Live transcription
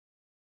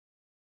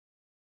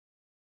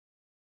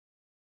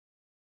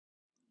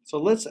So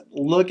let's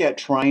look at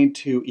trying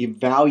to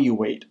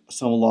evaluate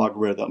some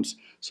logarithms.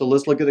 So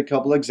let's look at a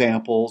couple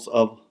examples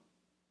of,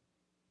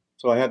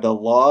 so I have the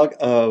log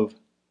of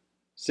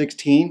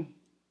 16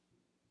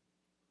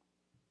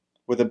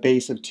 with a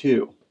base of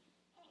 2.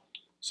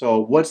 So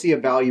what's the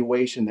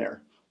evaluation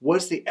there?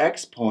 What's the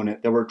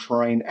exponent that we're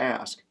trying to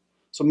ask?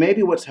 So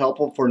maybe what's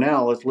helpful for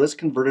now is let's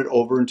convert it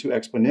over into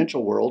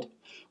exponential world,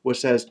 which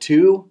says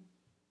 2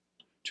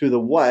 to the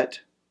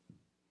what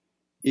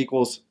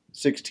equals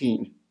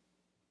 16.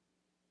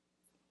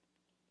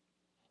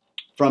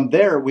 From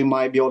there, we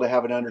might be able to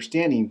have an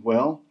understanding,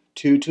 well,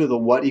 2 to the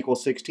what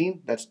equals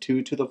 16? That's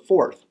 2 to the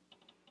 4th.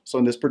 So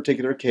in this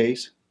particular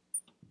case,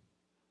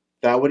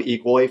 that would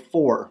equal a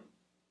 4.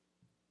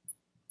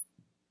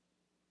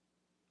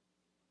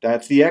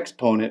 That's the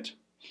exponent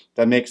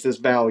that makes this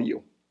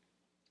value.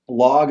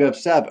 Log of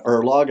 7,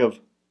 or log of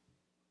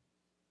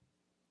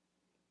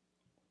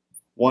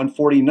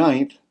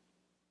 1/49th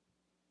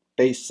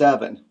base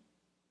 7.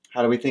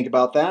 How do we think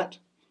about that?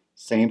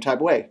 Same type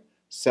of way.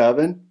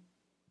 7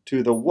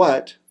 to the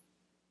what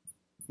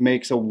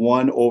makes a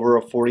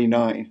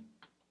 1/49.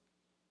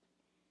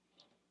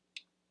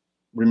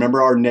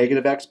 Remember our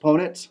negative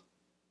exponents?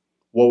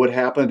 What would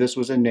happen if this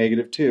was a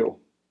 -2?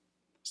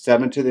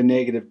 7 to the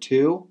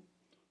 -2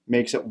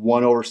 makes it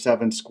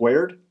 1/7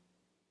 squared,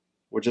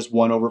 which is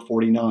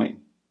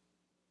 1/49.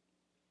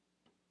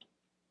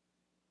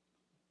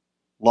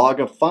 Log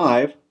of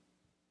 5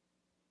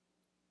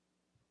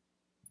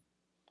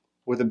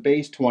 with a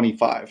base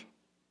 25.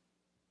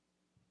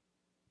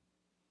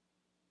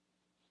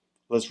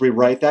 Let's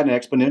rewrite that in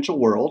exponential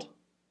world.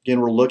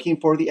 Again, we're looking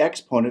for the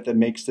exponent that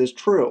makes this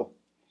true.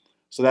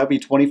 So that would be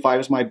 25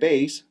 as my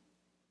base.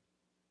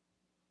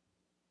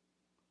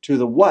 To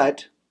the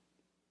what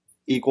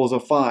equals a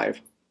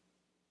 5.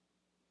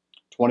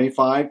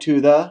 25 to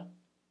the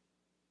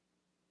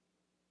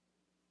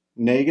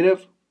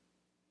negative.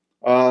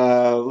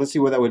 Let's see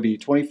what that would be.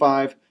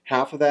 25,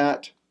 half of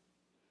that.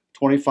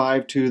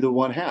 25 to the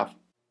 1/2.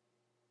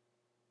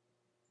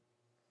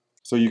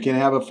 So you can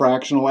have a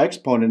fractional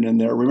exponent in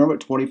there. Remember what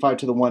 25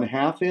 to the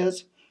 1/2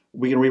 is?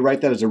 We can rewrite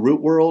that as a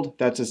root world.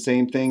 That's the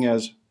same thing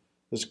as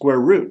the square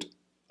root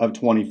of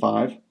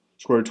 25.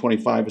 Square root of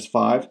 25 is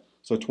 5.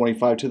 So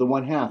 25 to the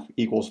 1/2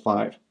 equals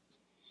 5.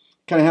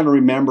 Kind of have to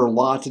remember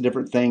lots of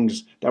different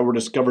things that were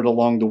discovered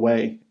along the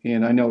way.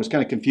 And I know it's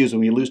kind of confusing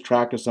when you lose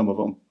track of some of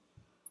them.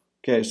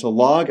 Okay, so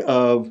log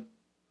of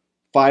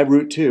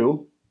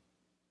 5√2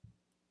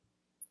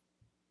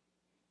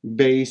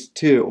 base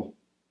 2.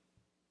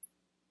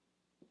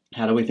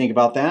 How do we think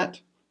about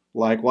that?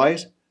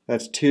 Likewise,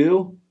 that's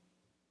 2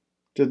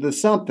 to the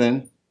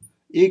something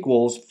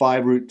equals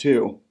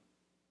 5√2.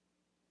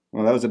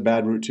 Well, that was a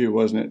bad root 2,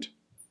 wasn't it?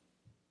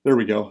 There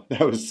we go.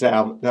 That was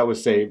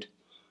saved.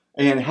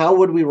 And how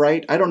would we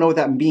write? I don't know what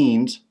that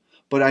means,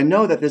 but I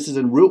know that this is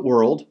in root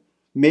world.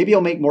 Maybe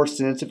it'll make more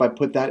sense if I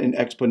put that in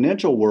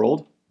exponential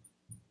world.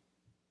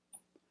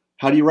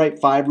 How do you write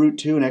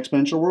 5√2 in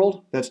exponential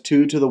world? That's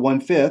 2 to the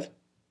 1/5.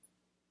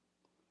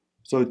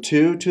 So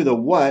 2 to the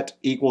what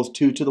equals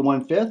 2 to the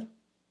 1/5?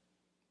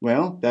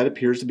 Well, that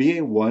appears to be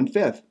a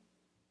 1/5.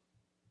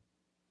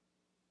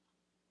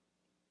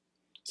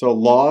 So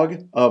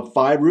log of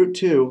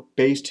 5√2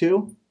 base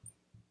 2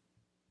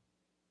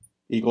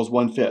 equals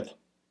 1/5.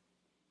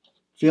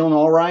 Feeling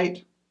all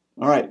right?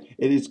 All right,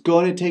 it is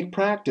going to take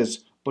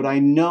practice, but I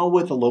know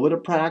with a little bit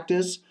of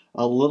practice,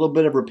 a little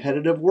bit of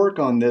repetitive work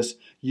on this,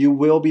 you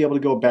will be able to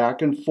go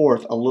back and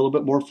forth a little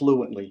bit more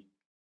fluently.